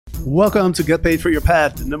Welcome to Get Paid for Your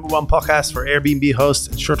Pad, the number one podcast for Airbnb hosts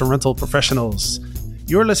and short-term rental professionals.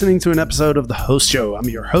 You're listening to an episode of The Host Show. I'm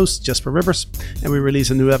your host, Jesper Rivers, and we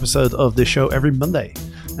release a new episode of this show every Monday.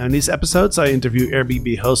 Now, in these episodes, I interview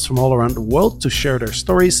Airbnb hosts from all around the world to share their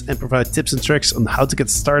stories and provide tips and tricks on how to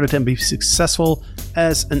get started and be successful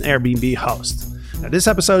as an Airbnb host. Now, this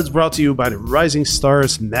episode is brought to you by the Rising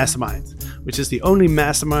Stars Mastermind, which is the only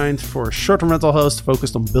mastermind for short-term rental hosts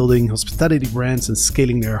focused on building hospitality brands and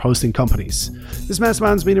scaling their hosting companies. This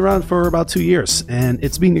mastermind's been around for about 2 years, and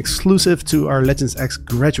it's been exclusive to our Legends X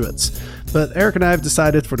graduates. But Eric and I have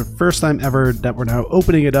decided for the first time ever that we're now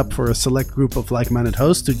opening it up for a select group of like-minded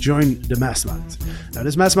hosts to join the mastermind. Now,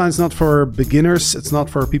 this mastermind is not for beginners. It's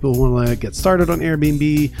not for people who want to get started on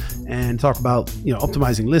Airbnb and talk about,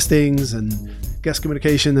 optimizing listings and guest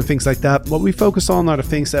communication and things like that. What we focus on are the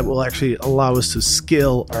things that will actually allow us to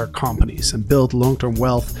scale our companies and build long-term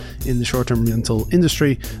wealth in the short-term rental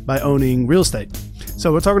industry by owning real estate.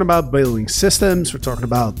 So we're talking about building systems, we're talking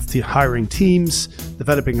about hiring teams,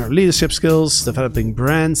 developing our leadership skills, developing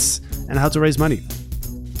brands, and how to raise money.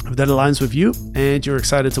 If that aligns with you and you're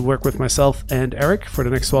excited to work with myself and Eric for the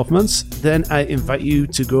next 12 months, then I invite you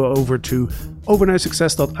to go over to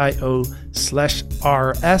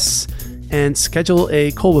overnightsuccess.io/RS and schedule a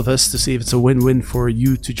call with us to see if it's a win-win for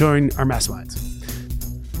you to join our mastermind.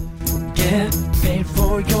 Get paid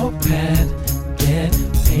for your pad. Get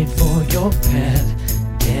paid for your pad.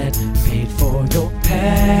 Get paid for your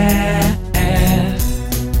pad.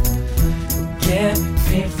 Get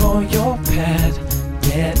paid for your pad.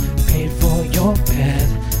 Get paid for your pad.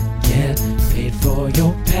 Get paid for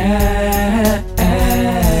your pad.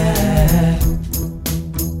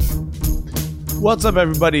 What's up,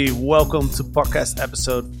 everybody? Welcome to podcast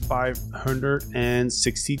episode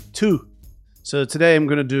 562. So today I'm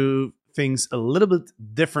going to do things a little bit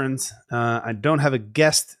different. I don't have a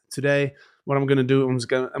guest today. What I'm going to do,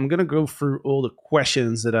 I'm going to go through all the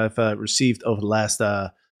questions that I've received over the last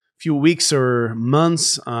few weeks or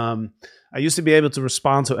months. I used to be able to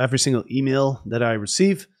respond to every single email that I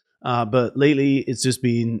receive. But lately, it's just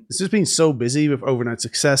been so busy with Overnight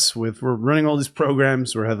Success. We're running all these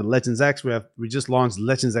programs. We have a Legends X. We just launched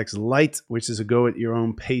Legends X Lite, which is a go at your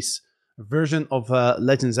own pace version of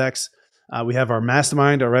Legends X. We have our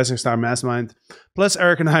mastermind, our Rising Star Mastermind. Plus,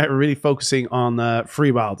 Eric and I are really focusing on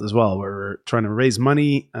FreeWild as well, where we're trying to raise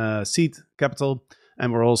money, seed capital,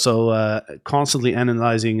 and we're also constantly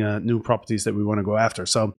analyzing new properties that we want to go after.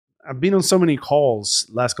 So I've been on so many calls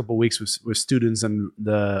last couple of weeks with students and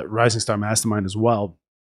the Rising Star Mastermind as well.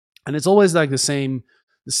 And it's always like the same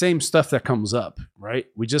stuff that comes up, right?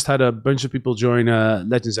 We just had a bunch of people join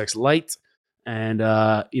Legends X Lite. And,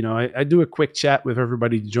 I do a quick chat with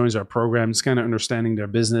everybody who joins our program, just kind of understanding their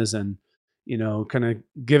business and, kind of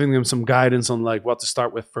giving them some guidance on like what to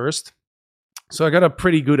start with first. So I got a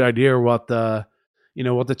pretty good idea what the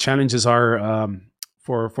challenges are,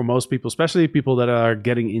 for most people, especially people that are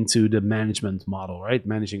getting into the management model, right?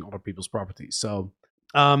 Managing other people's properties. So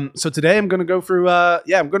today I'm going to go through, a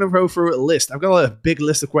list. I've got a big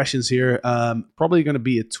list of questions here. Probably going to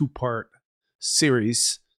be a 2-part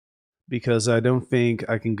series because I don't think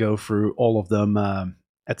I can go through all of them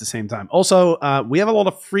at the same time. Also, we have a lot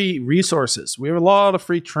of free resources. We have a lot of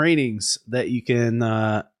free trainings that you can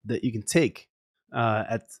take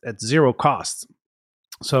at zero cost.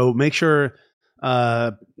 So make sure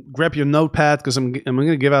grab your notepad because I'm going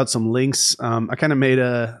to give out some links. I kind of made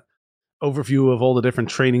a overview of all the different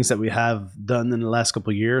trainings that we have done in the last couple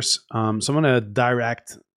of years. So I'm going to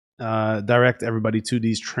direct everybody to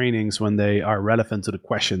these trainings when they are relevant to the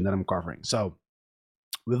question that I'm covering. So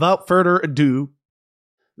without further ado,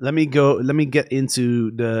 let me get into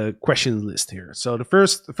the question list here. So the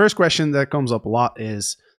first question that comes up a lot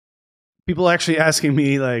is people actually asking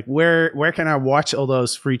me like, where can I watch all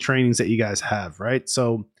those free trainings that you guys have, right?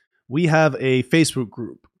 So we have a Facebook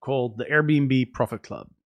group called the Airbnb Profit Club.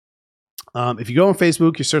 If you go on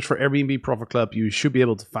Facebook, you search for Airbnb Profit Club, you should be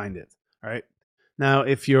able to find it. All right. Now,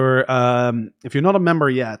 if you're not a member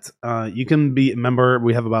yet, you can be a member.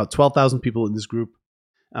 We have about 12,000 people in this group,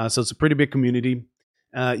 so it's a pretty big community.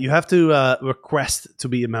 You have to request to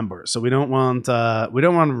be a member. So we don't want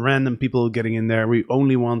random people getting in there. We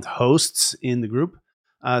only want hosts in the group.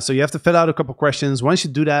 So you have to fill out a couple questions. Once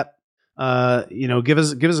you do that, give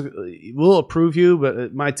us. We'll approve you, but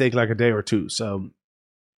it might take like a day or two. So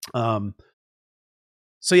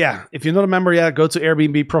yeah, if you're not a member yet, go to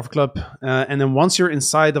Airbnb Profit Club, and then once you're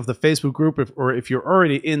inside of the Facebook group, or if you're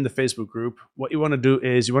already in the Facebook group, what you want to do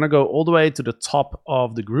is you want to go all the way to the top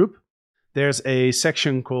of the group. There's a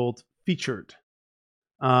section called Featured.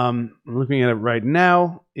 I'm looking at it right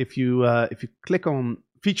now. If you click on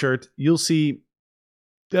featured, you'll see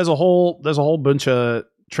there's a whole bunch of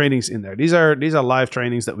trainings in there. These are live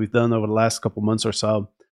trainings that we've done over the last couple months or so.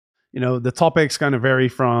 The topics kind of vary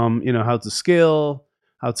from how to scale,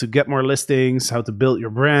 how to get more listings, how to build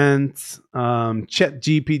your brand, still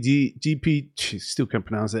can't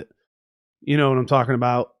pronounce it. You know what I'm talking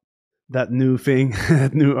about. That new thing,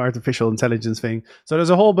 that new artificial intelligence thing. So there's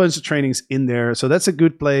a whole bunch of trainings in there. So that's a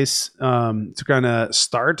good place to kind of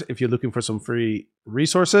start if you're looking for some free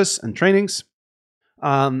resources and trainings.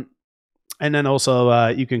 And then also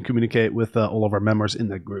you can communicate with all of our members in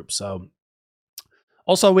that group. So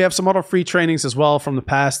also we have some other free trainings as well from the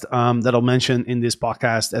past that I'll mention in this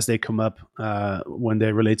podcast as they come up when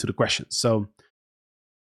they relate to the questions. So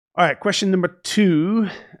all right, question number 2.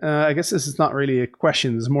 I guess this is not really a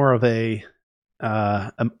question. It's more of an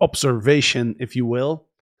observation, if you will.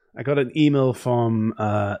 I got an email from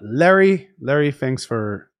Larry. Larry, thanks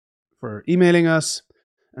for emailing us.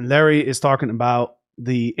 And Larry is talking about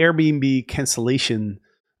the Airbnb cancellation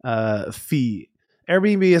fee.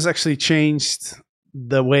 Airbnb has actually changed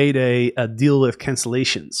the way they deal with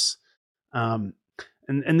cancellations. And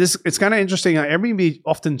this, it's kind of interesting. Airbnb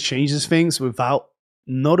often changes things without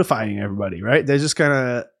notifying everybody, right? They just kind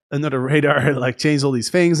of under the radar like change all these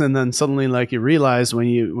things, and then suddenly like you realize when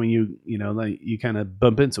you like you kind of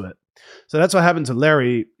bump into it. So that's what happened to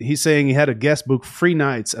Larry. He's saying he had a guest book 3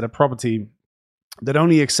 nights at a property that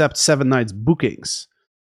only accepts 7 nights bookings,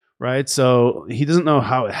 right? So he doesn't know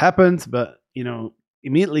how it happened, but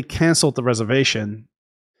immediately canceled the reservation,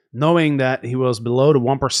 knowing that he was below the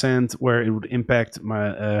 1% where it would impact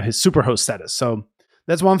his superhost status. So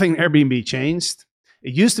that's one thing Airbnb changed.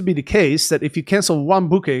 It used to be the case that if you cancel 1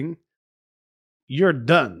 booking, you're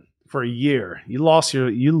done for a year. You lose your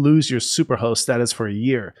superhost status for a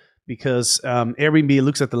year because Airbnb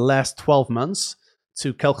looks at the last 12 months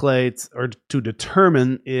to calculate or to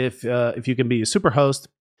determine if you can be a superhost.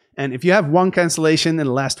 And if you have 1 cancellation in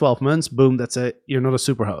the last 12 months, boom, that's it. You're not a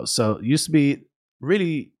superhost. So it used to be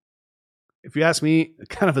really, if you ask me,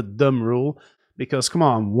 kind of a dumb rule because come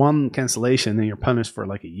on, 1 cancellation and you're punished for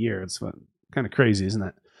like a year. It's fun. Kind of crazy, isn't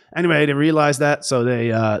it? Anyway, they realized that, so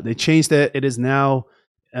they changed it. It is now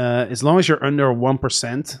as long as you're under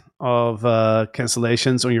 1% of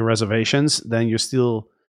cancellations on your reservations, then you still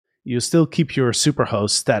keep your superhost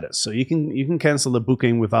status. So you can cancel the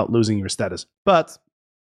booking without losing your status, but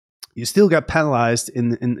you still get penalized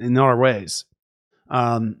in other ways.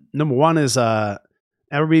 Number one is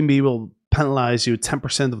Airbnb will penalize you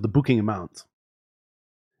 10% of the booking amount,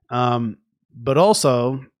 but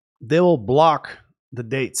also they will block the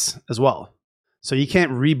dates as well. So you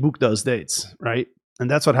can't rebook those dates, right? And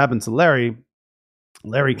that's what happened to Larry.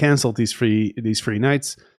 Larry canceled these free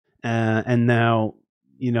nights. And now,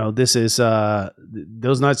 this is,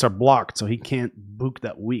 those nights are blocked. So he can't book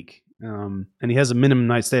that week. And he has a minimum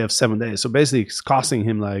night stay of 7 days. So basically it's costing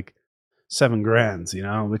him like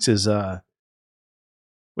 $7,000,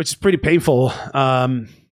 which is pretty painful.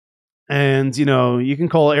 And you can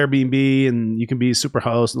call Airbnb and you can be a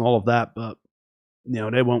superhost and all of that, but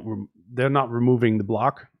they're not removing the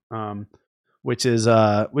block, which is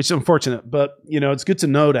unfortunate. But it's good to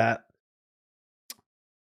know that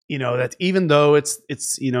that even though it's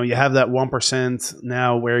you have that 1%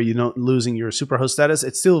 now where you're not losing your superhost status,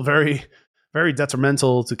 it's still very, very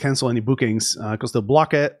detrimental to cancel any bookings because they'll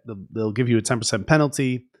block it. They'll give you a 10%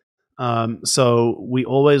 penalty. So we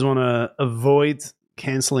always want to avoid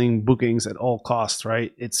canceling bookings at all costs,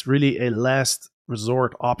 right? It's really a last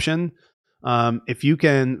resort option. If you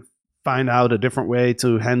can find out a different way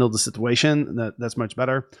to handle the situation, that's much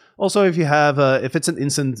better. Also, if you have if it's an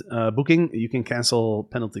instant booking, you can cancel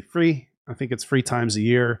penalty free. I think it's 3 times a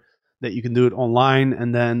year that you can do it online.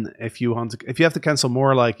 And then if you have to cancel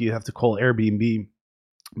more, like you have to call Airbnb.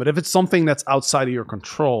 But if it's something that's outside of your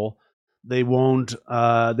control, they won't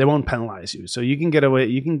penalize you. So you can get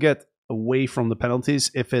away from the penalties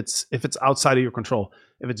if it's outside of your control.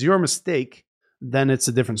 If it's your mistake, then it's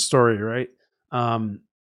a different story, right?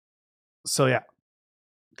 So yeah,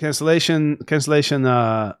 cancellation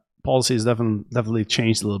policy has definitely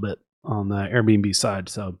changed a little bit on the Airbnb side.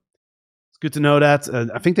 So it's good to know that.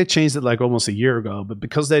 I think they changed it like almost a year ago, but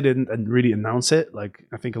because they didn't really announce it, like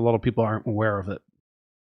I think a lot of people aren't aware of it.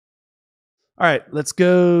 All right, let's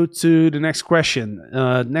go to the next question.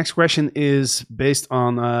 Next question is based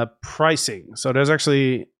on pricing. So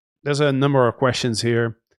there's a number of questions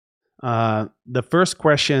here. The first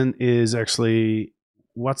question is actually,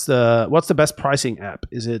 what's the best pricing app?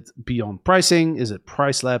 Is it Beyond Pricing? Is it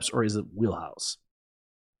PriceLabs? Or is it Wheelhouse?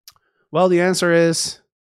 Well, the answer is,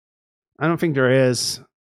 I don't think there is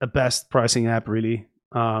a best pricing app really.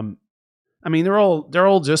 I mean, they're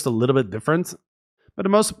all just a little bit different. But the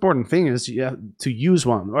most important thing is you have to use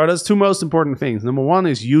one. Or there's two most important things. Number one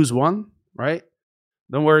is use one, right?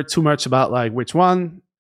 Don't worry too much about like which one,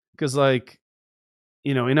 because like,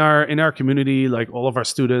 you know, in our community, like all of our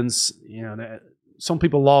students, you know, some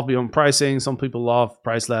people love Beyond Pricing, some people love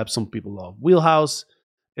Price Lab, some people love Wheelhouse.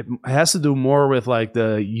 It has to do more with like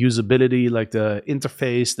the usability, like the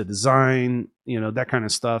interface, the design, you know, that kind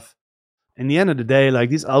of stuff. In the end of the day, like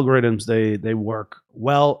these algorithms, they work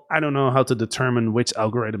well. I don't know how to determine which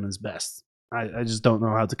algorithm is best. I just don't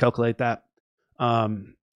know how to calculate that.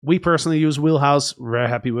 We personally use Wheelhouse. We're very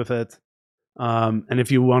happy with it. And if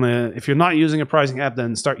you're not using a pricing app,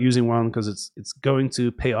 then start using one because it's going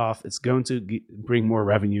to pay off. It's going to bring more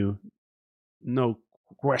revenue. No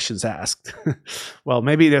questions asked. Well,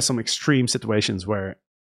 maybe there's some extreme situations where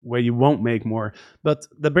you won't make more. But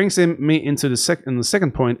that brings me into the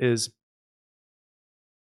second point is,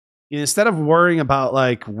 instead of worrying about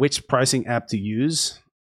like which pricing app to use,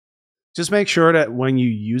 just make sure that when you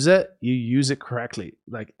use it correctly.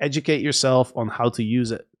 Like educate yourself on how to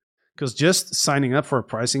use it. Because just signing up for a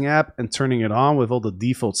pricing app and turning it on with all the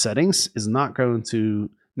default settings is not going to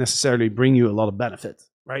necessarily bring you a lot of benefit,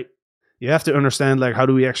 right? You have to understand like, how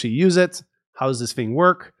do we actually use it? How does this thing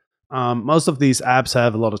work? Most of these apps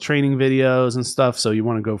have a lot of training videos and stuff, so you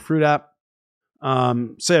want to go through that.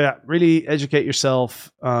 So yeah, really educate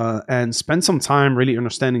yourself and spend some time really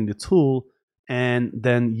understanding the tool, and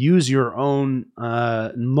then use your own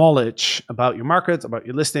knowledge about your market, about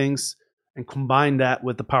your listings, and combine that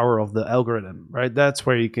with the power of the algorithm, right? That's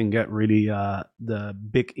where you can get really the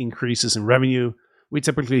big increases in revenue. We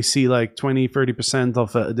typically see like 20-30%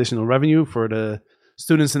 of additional revenue for the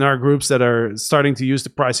students in our groups that are starting to use the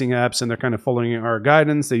pricing apps and they're kind of following our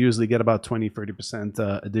guidance. They usually get about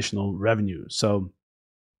 20-30% additional revenue. So,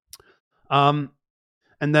 and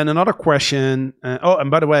then another question. And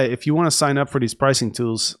by the way, if you want to sign up for these pricing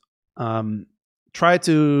tools, try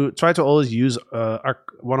to always use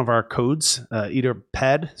one of our codes, either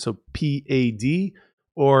PAD, so PAD,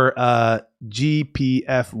 or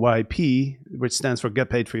GPFYP, which stands for Get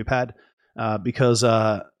Paid for Your Pad, because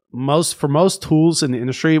for most tools in the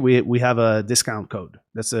industry, we have a discount code.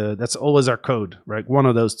 That's always our code, right? One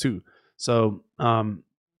of those two. So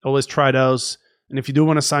always try those. And if you do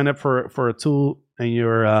want to sign up for a tool and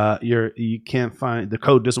you can't find the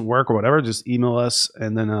code, doesn't work or whatever, just email us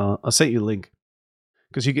and then I'll send you a link,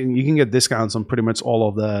 because you can get discounts on pretty much all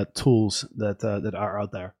of the tools that are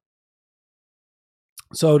out there.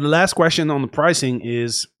 So the last question on the pricing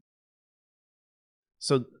is,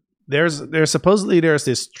 so there's supposedly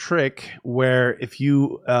this trick where if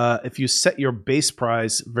you set your base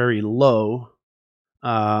price very low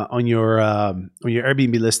on your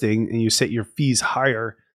Airbnb listing and you set your fees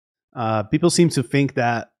higher, people seem to think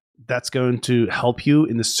that that's going to help you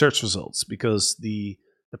in the search results, because the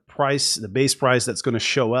base price that's going to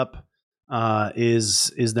show up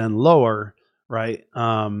is then lower, right?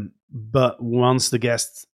 But once the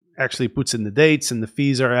guest actually puts in the dates and the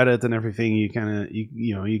fees are added and everything, you kind of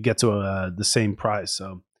you get to the same price.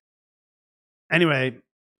 So anyway,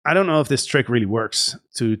 I don't know if this trick really works,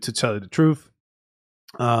 to tell you the truth.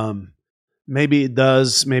 Maybe it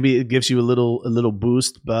does. Maybe it gives you a little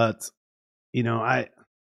boost, but I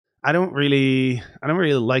don't really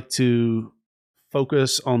like to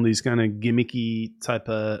focus on these kind of gimmicky type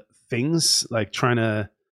of things, like trying to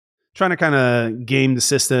kind of game the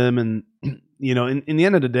system. And in the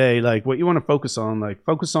end of the day, like what you want to focus on like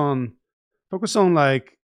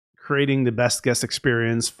creating the best guest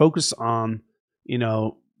experience. Focus on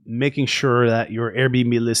making sure that your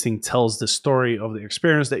Airbnb listing tells the story of the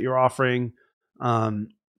experience that you're offering.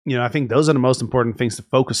 I think those are the most important things to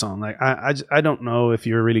focus on. Like I don't know if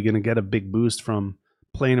you're really going to get a big boost from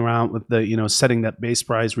playing around with the setting that base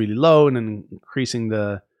price really low and then increasing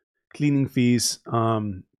the cleaning fees,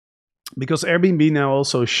 because Airbnb now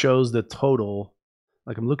also shows the total.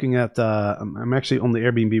 Like I'm looking at I'm actually on the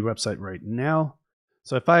Airbnb website right now.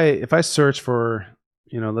 So if I search for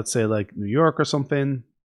let's say like New York or something,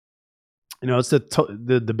 it's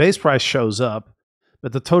the base price shows up,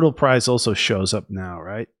 but the total price also shows up now,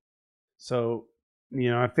 right? So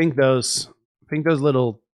I think those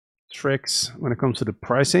little tricks when it comes to the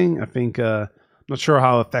pricing, I think I'm not sure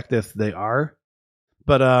how effective they are,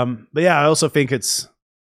 but yeah, I also think it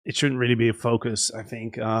shouldn't really be a focus. I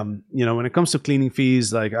think when it comes to cleaning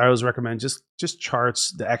fees, like I always recommend just charge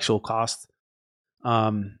the actual cost,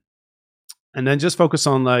 and then just focus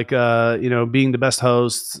on like being the best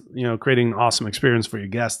host, creating an awesome experience for your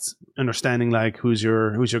guests, understanding like who's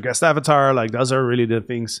your guest avatar. Like those are really the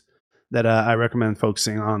things that I recommend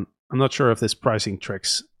focusing on. I'm not sure if this pricing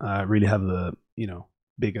tricks really have a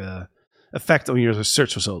big effect on your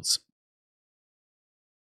search results.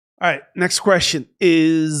 All right, next question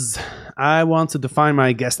is, I want to define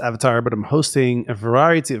my guest avatar, but I'm hosting a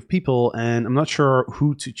variety of people and I'm not sure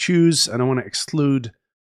who to choose. I don't want to exclude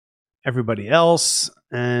everybody else.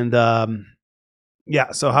 And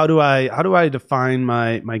so how do I define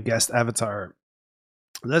my guest avatar?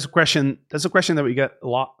 That's a question that we get a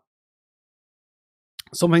lot.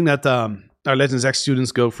 Something that our Legends X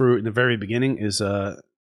students go through in the very beginning is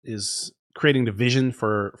creating the vision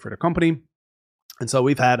for the company. And so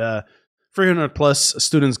we've had 300 plus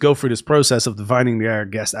students go through this process of defining their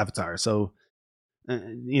guest avatar. So,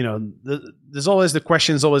 there's always the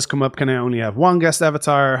questions always come up. Can I only have one guest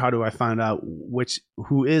avatar? How do I find out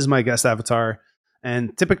who is my guest avatar?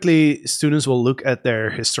 And typically students will look at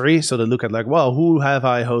their history. So they look at who have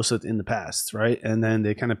I hosted in the past, right? And then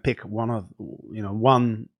they kind of pick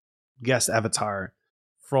one guest avatar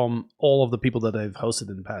from all of the people that they've hosted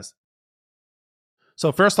in the past.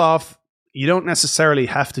 So first off, you don't necessarily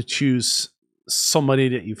have to choose somebody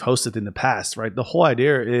that you've hosted in the past, right? The whole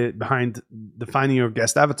idea behind defining your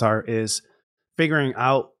guest avatar is figuring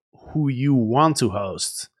out who you want to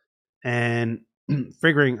host and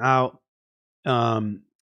figuring out, the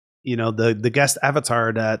guest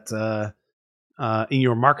avatar that in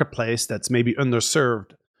your marketplace that's maybe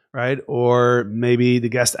underserved, right? Or maybe the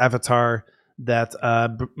guest avatar that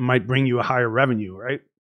might bring you a higher revenue, right?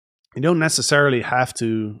 You don't necessarily have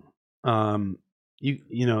to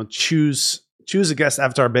choose a guest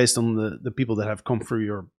avatar based on the people that have come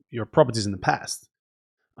through your properties in the past.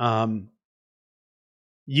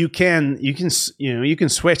 You can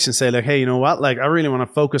switch and say hey, you know what? I really want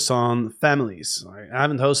to focus on families. I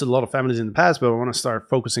haven't hosted a lot of families in the past, but I want to start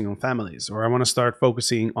focusing on families, or I want to start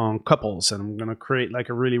focusing on couples, and I'm going to create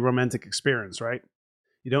a really romantic experience, right?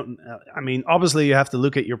 You don't. Obviously, you have to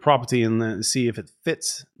look at your property and see if it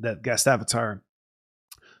fits that guest avatar.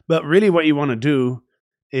 But really, what you want to do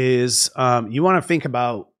is you want to think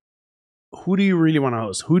about, who do you really want to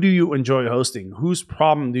host? Who do you enjoy hosting? Whose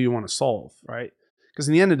problem do you want to solve, right? Because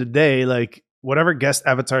in the end of the day, whatever guest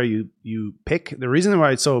avatar you pick, the reason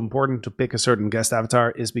why it's so important to pick a certain guest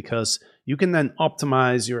avatar is because you can then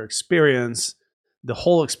optimize your experience, the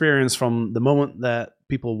whole experience from the moment that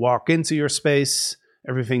people walk into your space,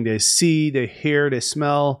 everything they see, they hear, they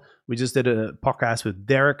smell. We just did a podcast with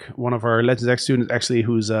Derek, one of our Legends X students, actually,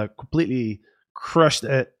 who's completely crushed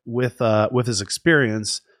it with his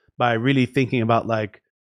experience by really thinking about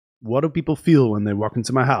what do people feel when they walk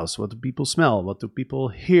into my house? What do people smell? What do people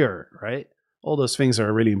hear? Right? All those things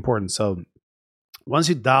are really important. So once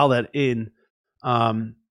you dial that in,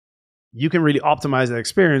 you can really optimize that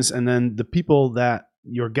experience, and then the people that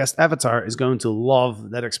your guest avatar is going to love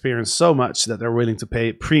that experience so much that they're willing to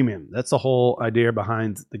pay premium. That's the whole idea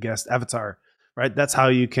behind the guest avatar, right? That's how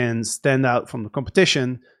you can stand out from the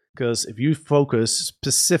competition, because if you focus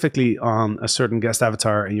specifically on a certain guest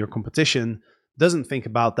avatar and your competition doesn't think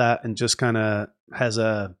about that and just kind of has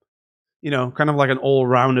a, kind of like an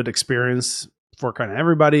all-rounded experience for kind of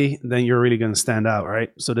everybody, then you're really going to stand out, right?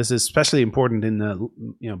 So this is especially important in the,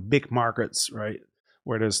 big markets, right?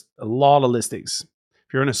 Where there's a lot of listings.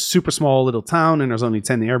 If you're in a super small little town and there's only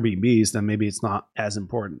 10 Airbnbs, then maybe it's not as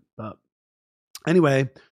important. But anyway,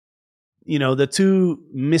 the two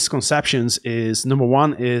misconceptions is, number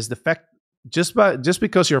one is the fact, just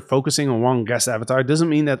because you're focusing on one guest avatar doesn't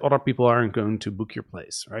mean that other people aren't going to book your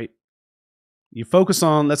place, right?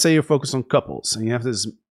 Let's say you focus on couples and you have this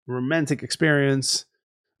romantic experience.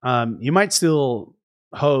 You might still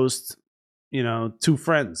host, two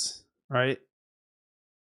friends, right?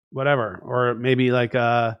 Whatever. Or maybe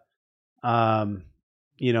what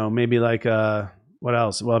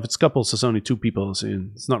else? Well, if it's couples, it's only two people, so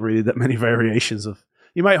it's not really that many variations of.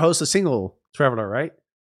 You might host a single traveler, right?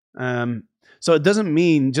 So it doesn't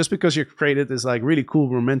mean, just because you created this really cool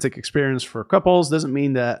romantic experience for couples, doesn't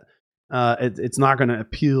mean that it's not going to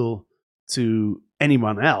appeal to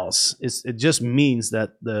anyone else. It just means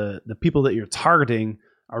that the people that you're targeting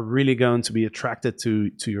are really going to be attracted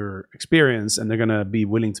to your experience, and they're going to be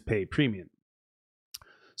willing to pay premium.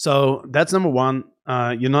 So that's number one.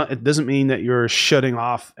 It doesn't mean that you're shutting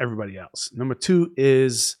off everybody else. Number two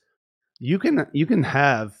is you can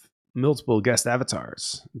have multiple guest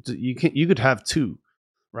avatars. You could have two,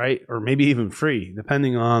 right? Or maybe even three,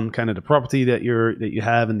 depending on kind of the property that you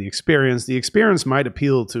have and the experience. The experience might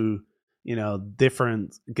appeal to,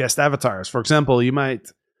 different guest avatars. For example, you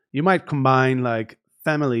might combine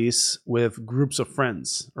families with groups of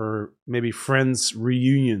friends, or maybe friends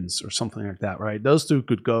reunions or something like that, right? Those two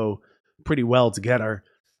could go pretty well together.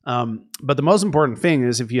 But the most important thing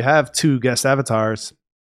is if you have 2 guest avatars,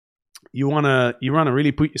 you wanna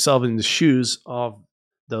really put yourself in the shoes of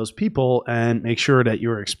those people and make sure that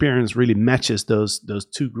your experience really matches those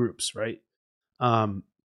 2 groups, right?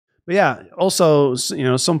 But yeah, also,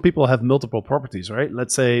 some people have multiple properties, right?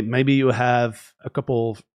 Let's say maybe you have a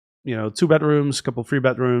couple, 2 bedrooms, a couple 3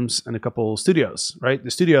 bedrooms, and a couple studios, right?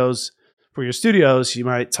 For your studios, you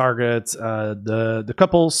might target the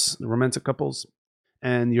couples, the romantic couples,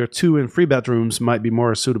 and your 2 and 3 bedrooms might be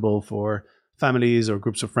more suitable for families or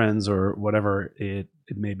groups of friends or whatever it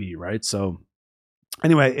may be, right? So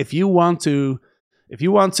anyway, if you want to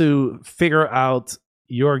figure out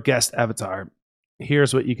your guest avatar,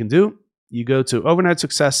 here's what you can do. You go to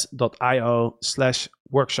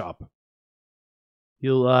overnightsuccess.io/workshop.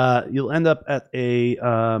 You'll end up at a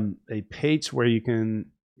page where you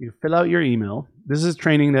fill out your email. This is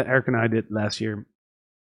training that Eric and I did last year.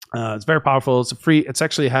 It's very powerful. It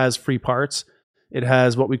actually has 3 parts. It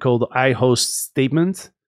has what we call the I host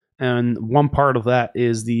statement, and one part of that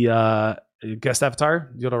is the guest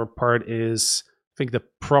avatar. The other part is, I think, the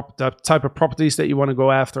type of properties that you want to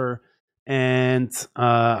go after, and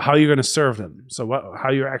how you're going to serve them. So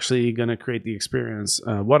how you're actually going to create the experience.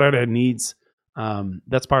 What are their needs?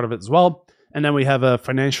 That's part of it as well. And then we have a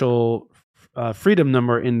financial freedom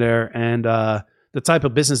number in there, and the type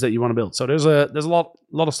of business that you want to build. So there's a lot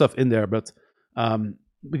of stuff in there, but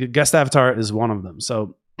guest avatar is one of them.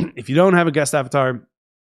 So if you don't have a guest avatar,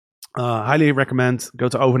 highly recommend go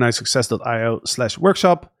to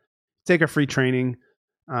overnightsuccess.io/workshop. Take a free training.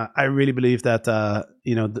 I really believe that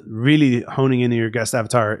really honing in your guest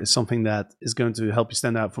avatar is something that is going to help you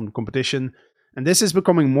stand out from the competition. And this is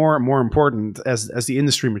becoming more and more important as the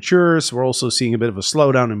industry matures. We're also seeing a bit of a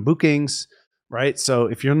slowdown in bookings, right? So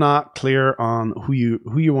if you're not clear on who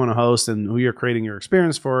you want to host and who you're creating your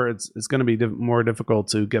experience for, it's going to be more difficult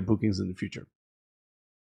to get bookings in the future.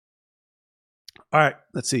 All right,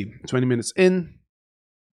 let's see. 20 minutes in.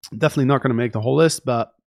 Definitely not going to make the whole list, but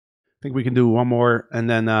I think we can do one more, and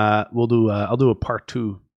then I'll do a part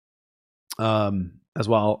 2 as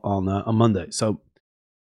well on Monday. So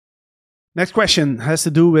next question has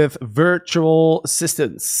to do with virtual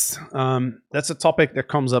assistants. That's a topic that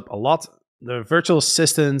comes up a lot. The virtual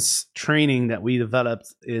assistants training that we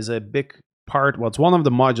developed is a big part. Well, it's one of the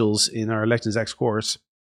modules in our Legends X course.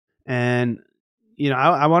 And,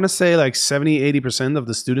 I want to say like 70-80% of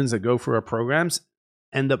the students that go through our programs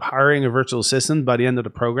end up hiring a virtual assistant by the end of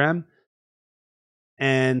the program.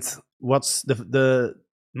 And what's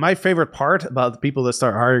my favorite part about the people that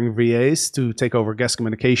start hiring VAs to take over guest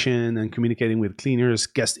communication and communicating with cleaners,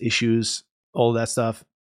 guest issues, all that stuff.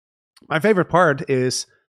 My favorite part is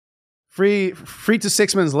 3 to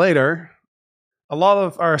 6 months later, a lot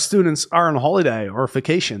of our students are on holiday or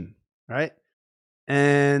vacation, right?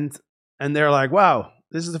 And they're like, wow,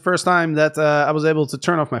 this is the first time that I was able to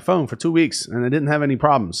turn off my phone for 2 weeks and I didn't have any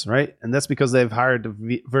problems, right? And that's because they've hired a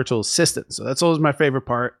virtual assistant. So that's always my favorite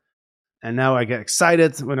part. And now I get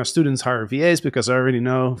excited when our students hire VAs because I already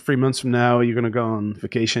know 3 months from now, you're going to go on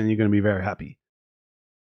vacation and you're going to be very happy.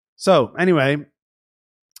 So anyway,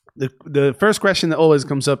 the first question that always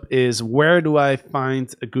comes up is, where do I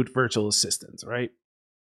find a good virtual assistant, right?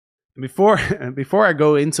 Before I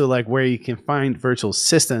go into like where you can find virtual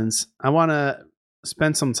assistants, I want to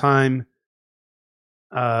spend some time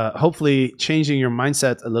hopefully changing your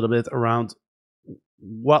mindset a little bit around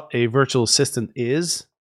what a virtual assistant is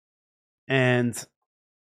and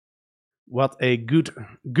what a good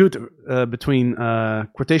between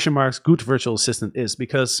quotation marks good virtual assistant is.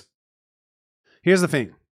 Because here's the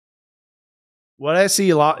thing. What I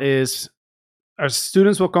see a lot is our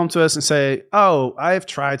students will come to us and say, oh, I've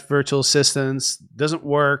tried virtual assistants, doesn't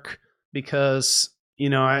work because,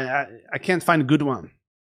 I can't find a good one.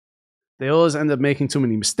 They always end up making too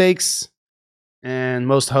many mistakes, and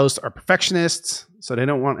most hosts are perfectionists, so they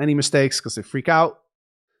don't want any mistakes because they freak out.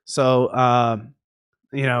 So,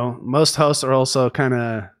 most hosts are also kind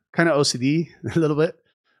of OCD a little bit,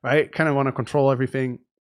 right? Kind of want to control everything.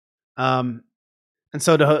 And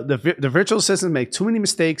so the virtual assistants make too many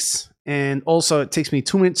mistakes, and also it takes me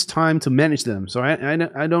too much time to manage them. So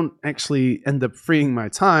I don't actually end up freeing my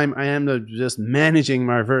time. I end up just managing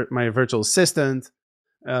my virtual assistant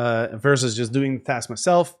versus just doing the task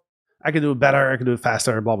myself. I can do it better. I can do it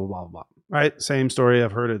faster. Blah blah blah blah. Right? Same story.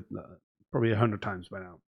 I've heard it probably 100 times by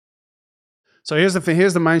now. So here's the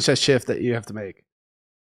mindset shift that you have to make.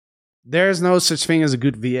 There's no such thing as a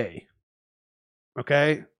good VA.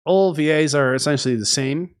 Okay? All VAs are essentially the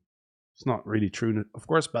same. It's not really true, of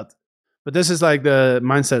course, but this is like the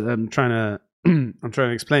mindset I'm trying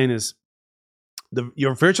to explain is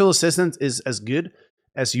your virtual assistant is as good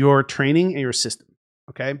as your training and your system.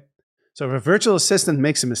 Okay. So if a virtual assistant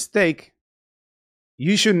makes a mistake,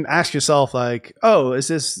 you shouldn't ask yourself like, oh, is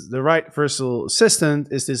this the right virtual assistant?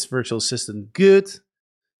 Is this virtual assistant good?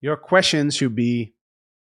 Your question should be,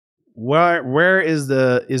 where is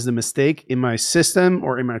the mistake in my system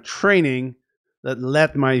or in my training that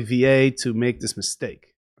led my VA to make this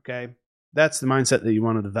mistake? Okay, that's the mindset that you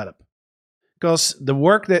want to develop, because the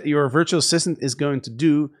work that your virtual assistant is going to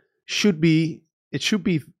do should be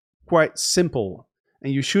quite simple,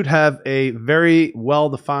 and you should have a very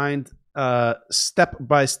well-defined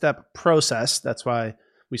step-by-step process. That's why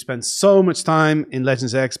we spend so much time in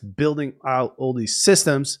Legends X building out all these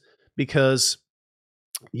systems, because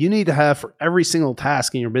you need to have, for every single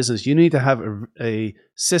task in your business, you need to have a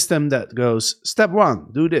system that goes, step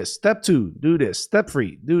 1, do this. Step 2, do this. Step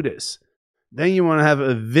 3, do this. Then you want to have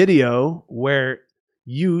a video where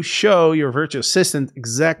you show your virtual assistant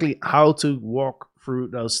exactly how to walk through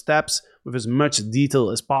those steps with as much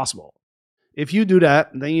detail as possible. If you do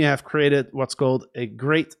that, then you have created what's called a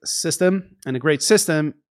great system. And a great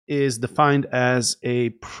system is defined as a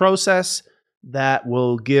process that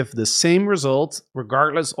will give the same result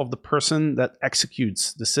regardless of the person that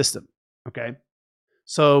executes the system. Okay.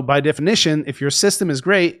 So by definition, if your system is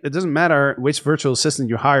great, it doesn't matter which virtual assistant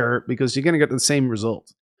you hire, because you're going to get the same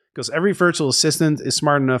result. Because every virtual assistant is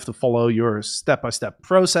smart enough to follow your step-by-step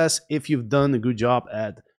process if you've done a good job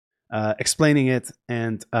at explaining it,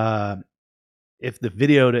 and if the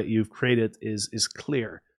video that you've created is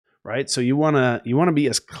clear. Right, so you wanna be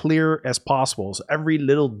as clear as possible. So every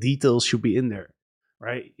little detail should be in there,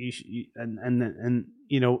 right? And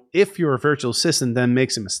you know, if your virtual assistant then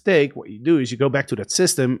makes a mistake, what you do is you go back to that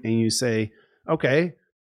system and you say, okay,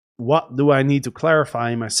 what do I need to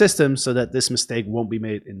clarify in my system so that this mistake won't be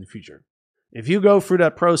made in the future? If you go through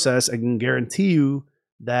that process, I can guarantee you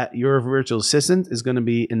that your virtual assistant is going to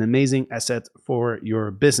be an amazing asset for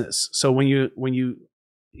your business. So when you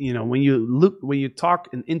talk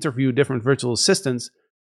and interview different virtual assistants,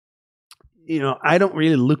 I don't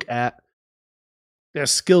really look at their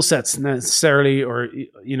skill sets necessarily, or,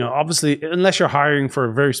 obviously, unless you're hiring for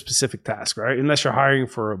a very specific task, right? Unless you're hiring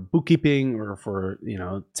for bookkeeping or for,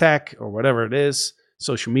 tech or whatever it is,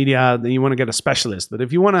 social media, then you want to get a specialist. But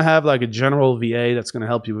if you want to have like a general VA that's going to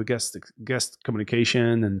help you with guest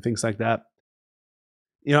communication and things like that,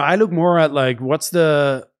 I look more at like, what's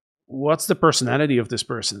the personality of this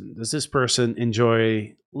person? Does this person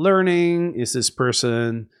enjoy learning? Is this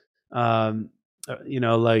person, does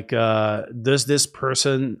this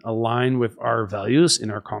person align with our values in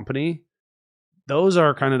our company? Those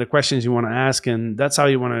are kind of the questions you want to ask, and that's how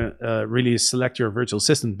you want to really select your virtual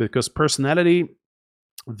assistant, because personality,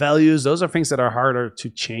 values, those are things that are harder to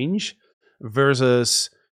change versus,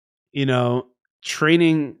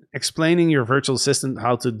 explaining your virtual assistant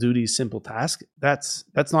how to do these simple tasks. That's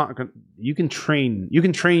not, you can train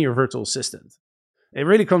your virtual assistant. It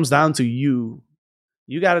really comes down to you.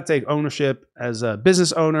 You got to take ownership as a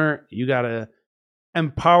business owner. You got to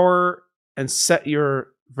empower and set your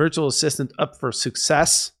virtual assistant up for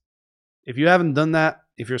success. If you haven't done that,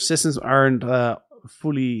 if your systems aren't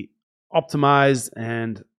fully optimized,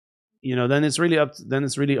 and then it's really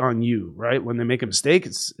on you, right? When they make a mistake,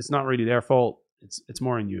 it's not really their fault. It's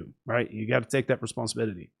more on you, right? You got to take that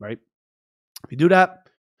responsibility, right? If you do that,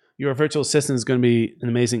 your virtual assistant is going to be an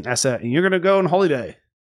amazing asset, and you're going to go on holiday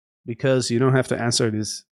because you don't have to answer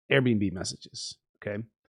these Airbnb messages. Okay.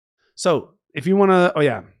 So if you want to,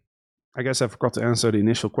 I guess I forgot to answer the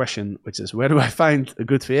initial question, which is, where do I find a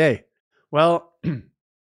good VA? Well,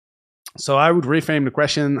 so I would reframe the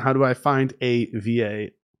question: how do I find a VA?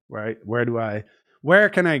 Right? Where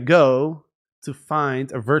can I go to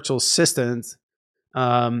find a virtual assistant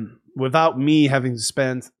without me having to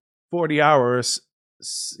spend 40 hours,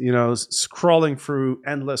 scrolling through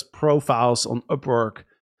endless profiles on Upwork,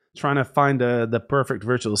 trying to find the perfect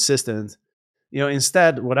virtual assistant?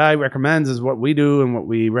 Instead, what I recommend is what we do and what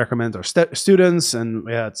we recommend our students. And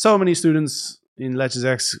we had so many students in Legends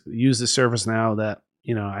X use this service now that,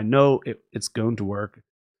 I know it's going to work.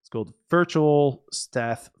 It's called Virtual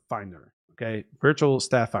Staff Finder. Okay, Virtual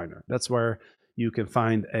Staff Finder. That's where you can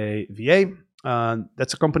find a VA.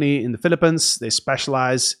 That's a company in the Philippines. They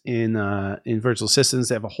specialize in virtual assistants.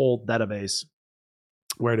 They have a whole database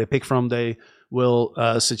where they pick from. They will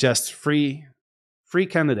suggest free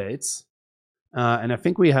candidates, and I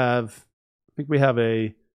think we have a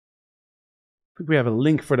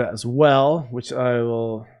link for that as well, which I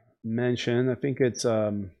will mention. I think it's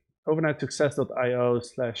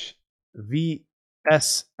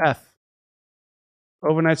overnightsuccess.io/VSF.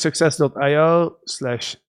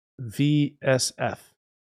 overnightsuccess.io/VSF.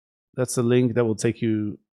 That's the link that will take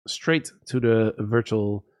you straight to the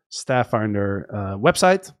Virtual Staff Finder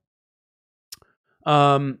website.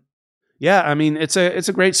 Yeah, I mean, it's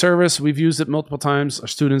a great service. We've used it multiple times. Our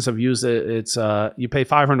students have used it. It's you pay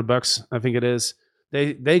 $500, I think it is.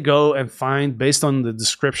 They go and find, based on the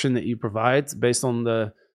description that you provide, based on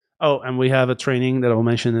the and we have a training that I'll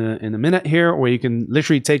mention in a minute here, where you can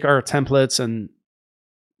literally take our templates, and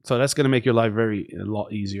so that's going to make your life a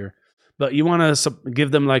lot easier. But you want to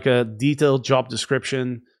give them like a detailed job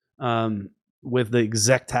description with the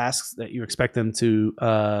exact tasks that you expect them to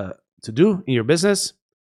do in your business.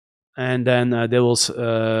 And then they will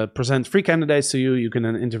present free candidates to you. You can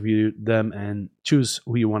then interview them and choose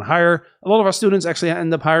who you want to hire. A lot of our students actually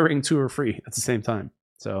end up hiring 2 or 3 at the same time.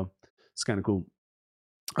 So it's kind of cool.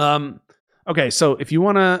 Okay, so if you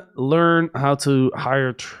want to learn how to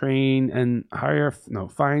train, and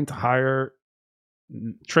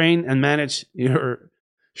manage your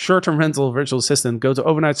short-term rental virtual assistant, go to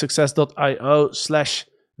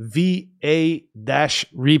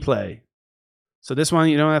overnightsuccess.io/VA-replay. So this one,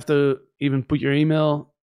 you don't have to even put your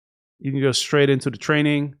email. You can go straight into the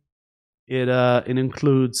training. It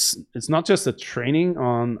includes, it's not just a training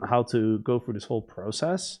on how to go through this whole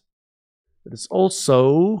process, but it's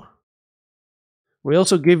also, we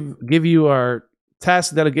also give you our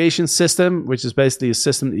task delegation system, which is basically a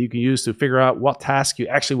system that you can use to figure out what task you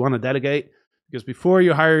actually want to delegate. Because before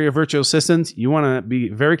you hire your virtual assistant, you want to be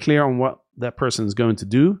very clear on what that person is going to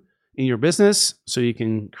do in your business, so you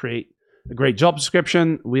can create a great job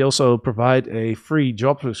description. We also provide a free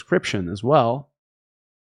job description as well.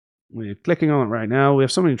 We're clicking on it right now. We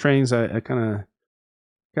have so many trainings, I kind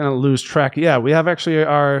of lose track. Yeah, we have actually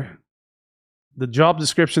the job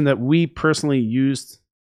description that we personally used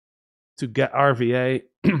to get our VA.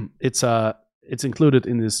 It's included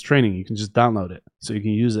in this training. You can just download it, so you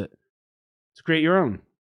can use it to create your own.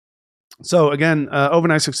 So again,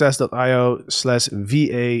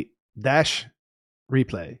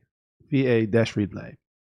 overnightsuccess.io/VA-replay. VA-replay.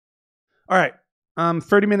 All right.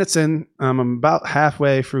 30 minutes in. I'm about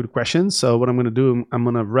halfway through the questions. So what I'm going to do, I'm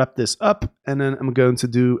going to wrap this up, and then I'm going to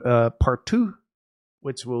do part 2,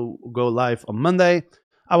 which will go live on Monday.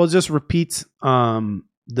 I will just repeat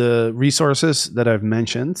the resources that I've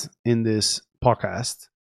mentioned in this podcast.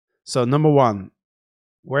 So number 1,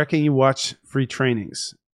 where can you watch free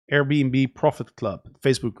trainings? Airbnb Profit Club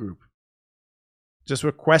Facebook group. Just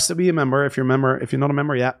request to be a member. If you're not a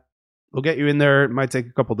member yet, we'll get you in there. It might take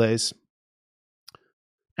a couple days.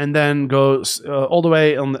 And then go all the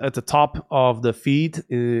way at the top of the feed.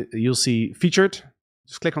 You'll see featured.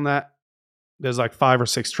 Just click on that. There's like 5 or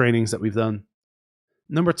 6 trainings that we've done.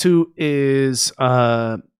 Number 2 is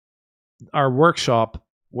our workshop,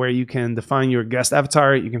 where you can define your guest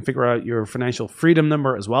avatar. You can figure out your financial freedom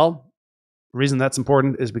number as well. The reason that's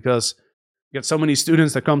important is because we get so many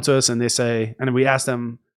students that come to us and they say, and we ask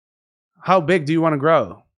them, how big do you want to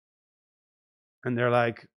grow? And they're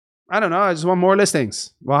like, I don't know, I just want more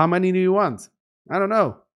listings. Well, how many do you want? I don't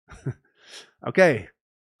know. Okay,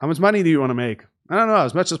 how much money do you want to make? I don't know,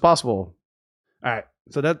 as much as possible. All right,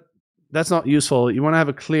 so that's not useful. You want to have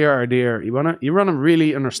a clear idea. You want to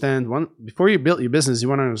really understand, before you build your business, you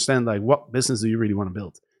want to understand, like, what business do you really want to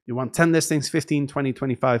build? You want 10 listings, 15, 20,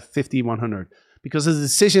 25, 50, 100. Because the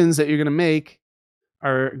decisions that you're going to make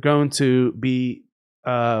are going to be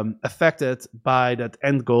affected by that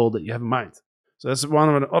end goal that you have in mind. So that's one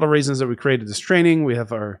of the other reasons that we created this training. We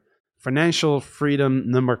have our financial freedom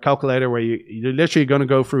number calculator, where you're literally going to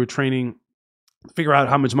go through training, figure out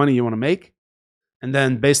how much money you want to make. And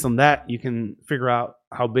then based on that, you can figure out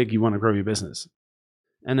how big you want to grow your business.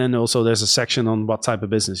 And then also there's a section on what type of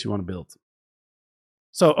business you want to build.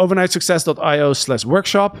 So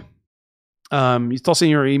overnightsuccess.io/workshop. You toss in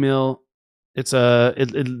your email. It's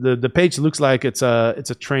the page looks like it's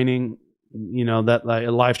a training, that like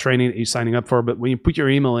a live training that you're signing up for. But when you put your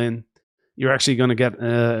email in, you're actually going to get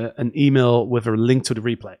an email with a link to the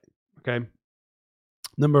replay. Okay.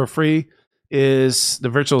 Number 3 is the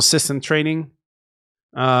virtual assistant training.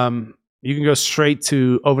 You can go straight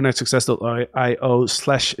to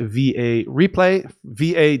overnightsuccess.io/VA-replay,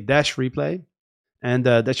 VA-replay, and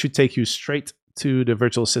that should take you straight to the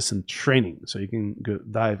virtual assistant training. So you can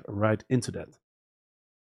dive right into that.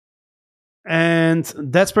 And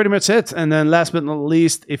that's pretty much it. And then last but not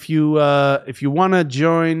least, if you want to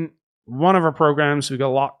join one of our programs, we've got a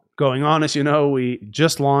lot going on. As you know, we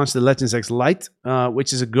just launched the Legends X Lite,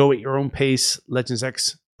 which is a go at your own pace Legends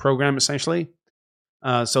X program, essentially.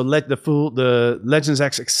 So the Legends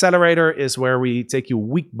X Accelerator is where we take you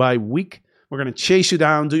week by week. We're going to chase you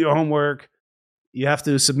down, do your homework. You have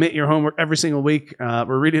to submit your homework every single week.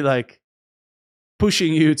 We're really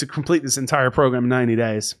pushing you to complete this entire program in 90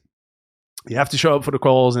 days. You have to show up for the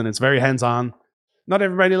calls, and it's very hands-on. Not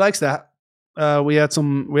everybody likes that. We had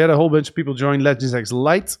a whole bunch of people join Legends X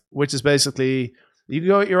Lite, which is basically you can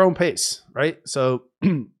go at your own pace, right? So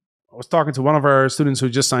I was talking to one of our students who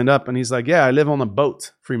just signed up, and he's like, "Yeah, I live on a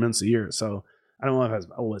boat 3 months a year, so I don't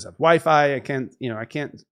always have Wi-Fi. I can't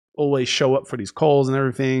always show up for these calls and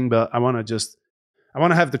everything, but I want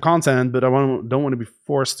to have the content, but I don't want to be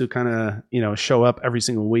forced to kind of show up every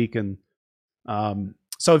single week." And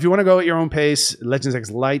so if you want to go at your own pace, Legends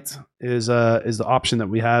X Lite is the option that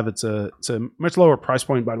we have. It's a much lower price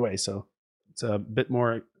point, by the way, so it's a bit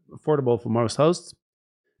more affordable for most hosts.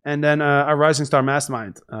 And then our Rising Star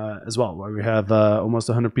Mastermind as well, where we have almost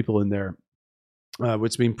 100 people in there,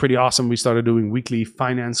 which has been pretty awesome. We started doing weekly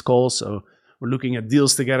finance calls, so we're looking at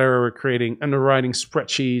deals together. We're creating underwriting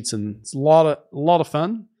spreadsheets, and it's a lot of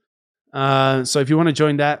fun. So if you want to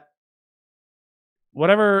join that,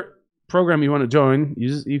 whatever program you want to join,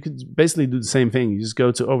 you could basically do the same thing. You just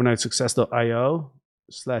go to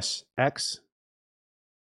overnightsuccess.io/x.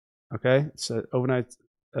 Okay, so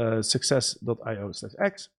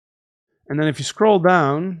overnightsuccess.io/x. And then if you scroll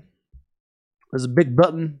down, there's a big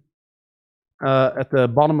button at the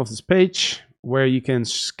bottom of this page where you can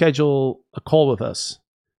schedule a call with us.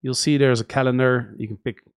 You'll see there's a calendar. You can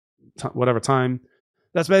pick whatever time.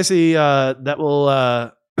 That's basically that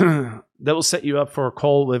will set you up for a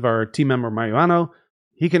call with our team member Mariano.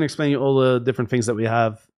 He can explain you all the different things that we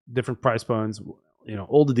have, different price points,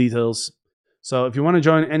 all the details. So if you want to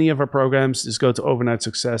join any of our programs, just go to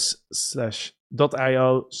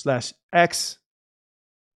overnightsuccess.io/x,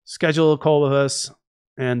 schedule a call with us,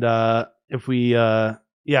 and if we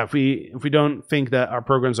don't think that our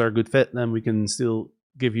programs are a good fit, then we can still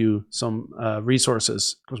give you some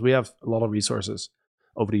resources, because we have a lot of resources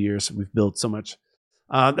over the years. We've built so much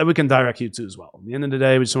that we can direct you to as well. At the end of the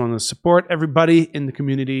day, we just want to support everybody in the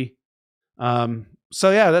community.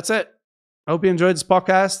 So yeah, that's it. I hope you enjoyed this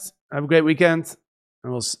podcast. Have a great weekend.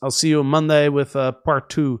 And I'll see you on Monday with part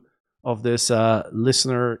 2 of this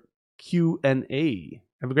listener Q&A.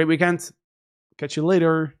 Have a great weekend. Catch you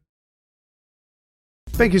later.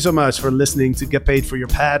 Thank you so much for listening to Get Paid for Your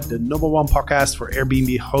Pad, the #1 podcast for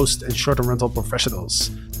Airbnb hosts and short-term rental professionals.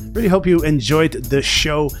 Really hope you enjoyed the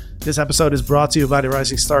show. This episode is brought to you by the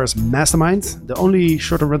Rising Stars Mastermind, the only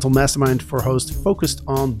short-term rental mastermind for hosts focused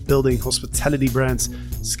on building hospitality brands,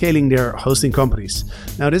 scaling their hosting companies.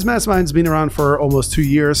 Now, this mastermind has been around for almost 2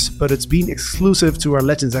 years, but it's been exclusive to our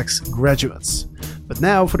Legends X graduates. But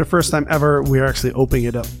now, for the first time ever, we are actually opening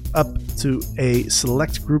it up to a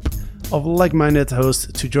select group of like-minded hosts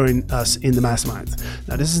to join us in the mastermind.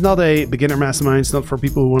 Now, this is not a beginner mastermind. It's not for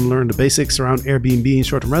people who want to learn the basics around Airbnb and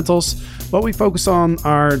short-term rentals. What we focus on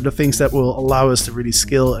are the things that will allow us to really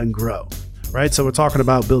scale and grow, right? So we're talking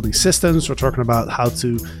about building systems. We're talking about how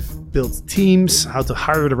to build teams, how to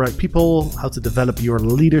hire the right people, how to develop your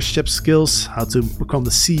leadership skills, how to become the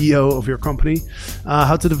CEO of your company,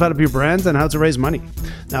 how to develop your brand, and how to raise money.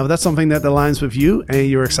 Now, if that's something that aligns with you and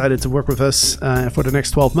you're excited to work with us for the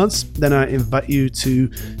next 12 months, then I invite you to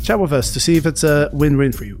chat with us to see if it's a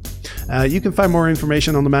win-win for you. You can find more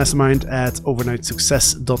information on the mastermind at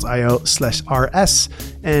overnightsuccess.io/rs,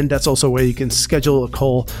 and that's also where you can schedule a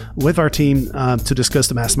call with our team to discuss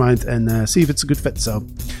the mastermind and see if it's a good fit. So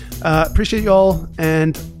appreciate you all,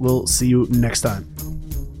 and we'll see you next time.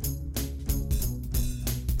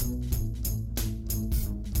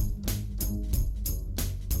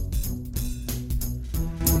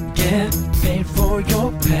 Get paid for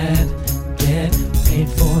your pad. Get paid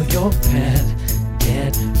for your pad.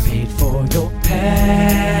 Get paid for your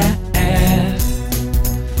pad.